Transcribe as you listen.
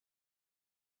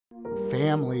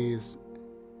families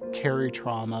carry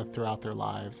trauma throughout their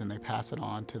lives and they pass it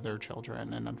on to their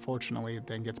children, and unfortunately it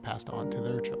then gets passed on to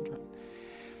their children.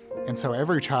 And so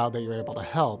every child that you're able to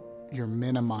help, you're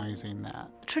minimizing that.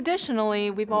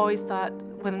 Traditionally, we've always thought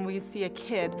when we see a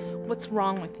kid, what's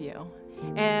wrong with you?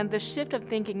 And the shift of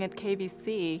thinking at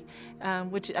KVC,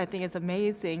 which I think is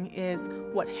amazing, is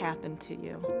what happened to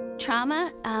you.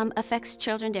 Trauma affects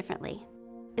children differently.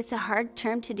 It's a hard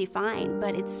term to define,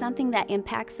 but it's something that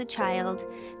impacts the child.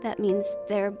 That means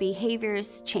their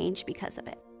behaviors change because of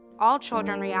it. All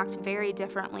children react very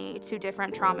differently to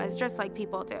different traumas, just like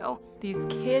people do. These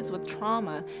kids with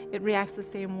trauma, it reacts the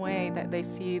same way that they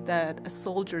see that a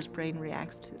soldier's brain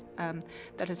reacts to,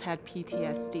 that has had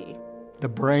PTSD. The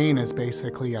brain is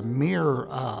basically a mirror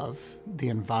of the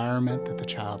environment that the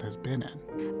child has been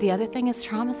in. The other thing is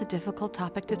trauma is a difficult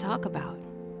topic to talk about.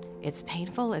 It's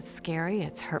painful, it's scary,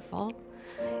 it's hurtful.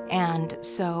 And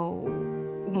so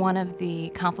one of the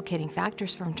complicating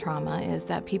factors from trauma is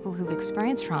that people who've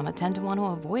experienced trauma tend to want to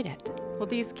avoid it. Well,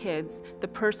 these kids, the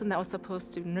person that was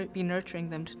supposed to be nurturing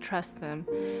them, to trust them,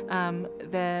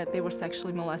 that they were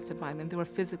sexually molested by them, they were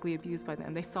physically abused by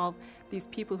them. They saw these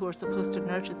people who were supposed to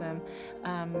nurture them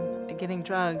getting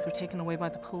drugs or taken away by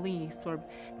the police or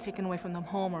taken away from their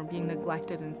home or being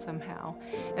neglected in somehow.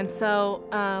 And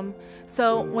so,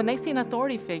 so when they see an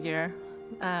authority figure,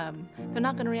 they're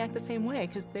not going to react the same way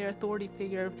because their authority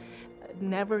figure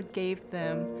never gave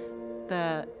them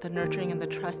the nurturing and the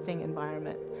trusting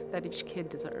environment that each kid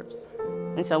deserves.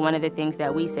 And so one of the things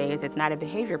that we say is it's not a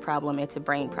behavior problem, it's a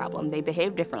brain problem. They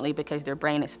behave differently because their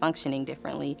brain is functioning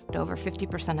differently. Over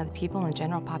 50% of the people in the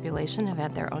general population have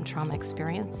had their own trauma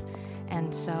experience,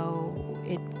 and so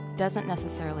it doesn't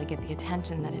necessarily get the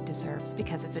attention that it deserves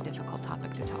because it's a difficult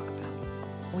topic to talk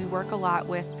about. We work a lot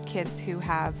with kids who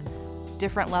have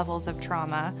different levels of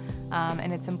trauma,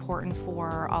 and it's important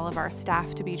for all of our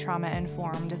staff to be trauma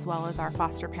informed as well as our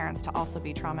foster parents to also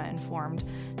be trauma informed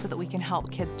so that we can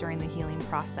help kids during the healing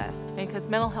process. Because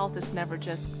mental health is never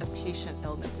just a patient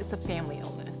illness, it's a family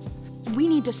illness. We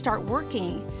need to start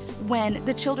working when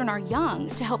the children are young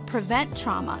to help prevent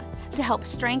trauma, to help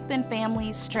strengthen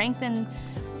families, strengthen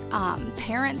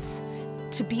parents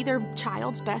to be their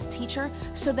child's best teacher,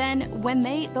 so then when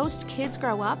those kids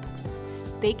grow up,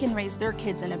 they can raise their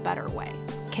kids in a better way.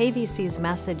 KVC's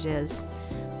message is,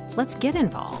 let's get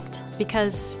involved,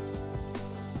 because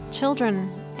children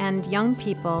and young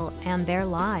people and their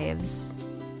lives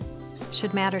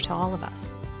should matter to all of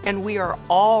us. And we are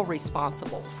all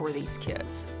responsible for these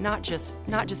kids, not just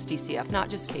DCF, not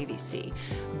just KVC,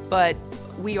 but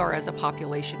we are as a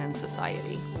population and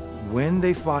society. When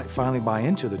they finally buy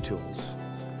into the tools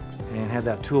and have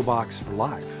that toolbox for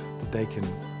life that they can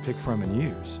pick from and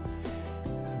use,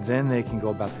 then they can go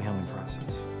about the healing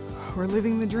process. We're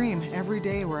living the dream. Every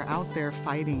day we're out there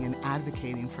fighting and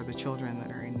advocating for the children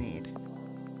that are in need.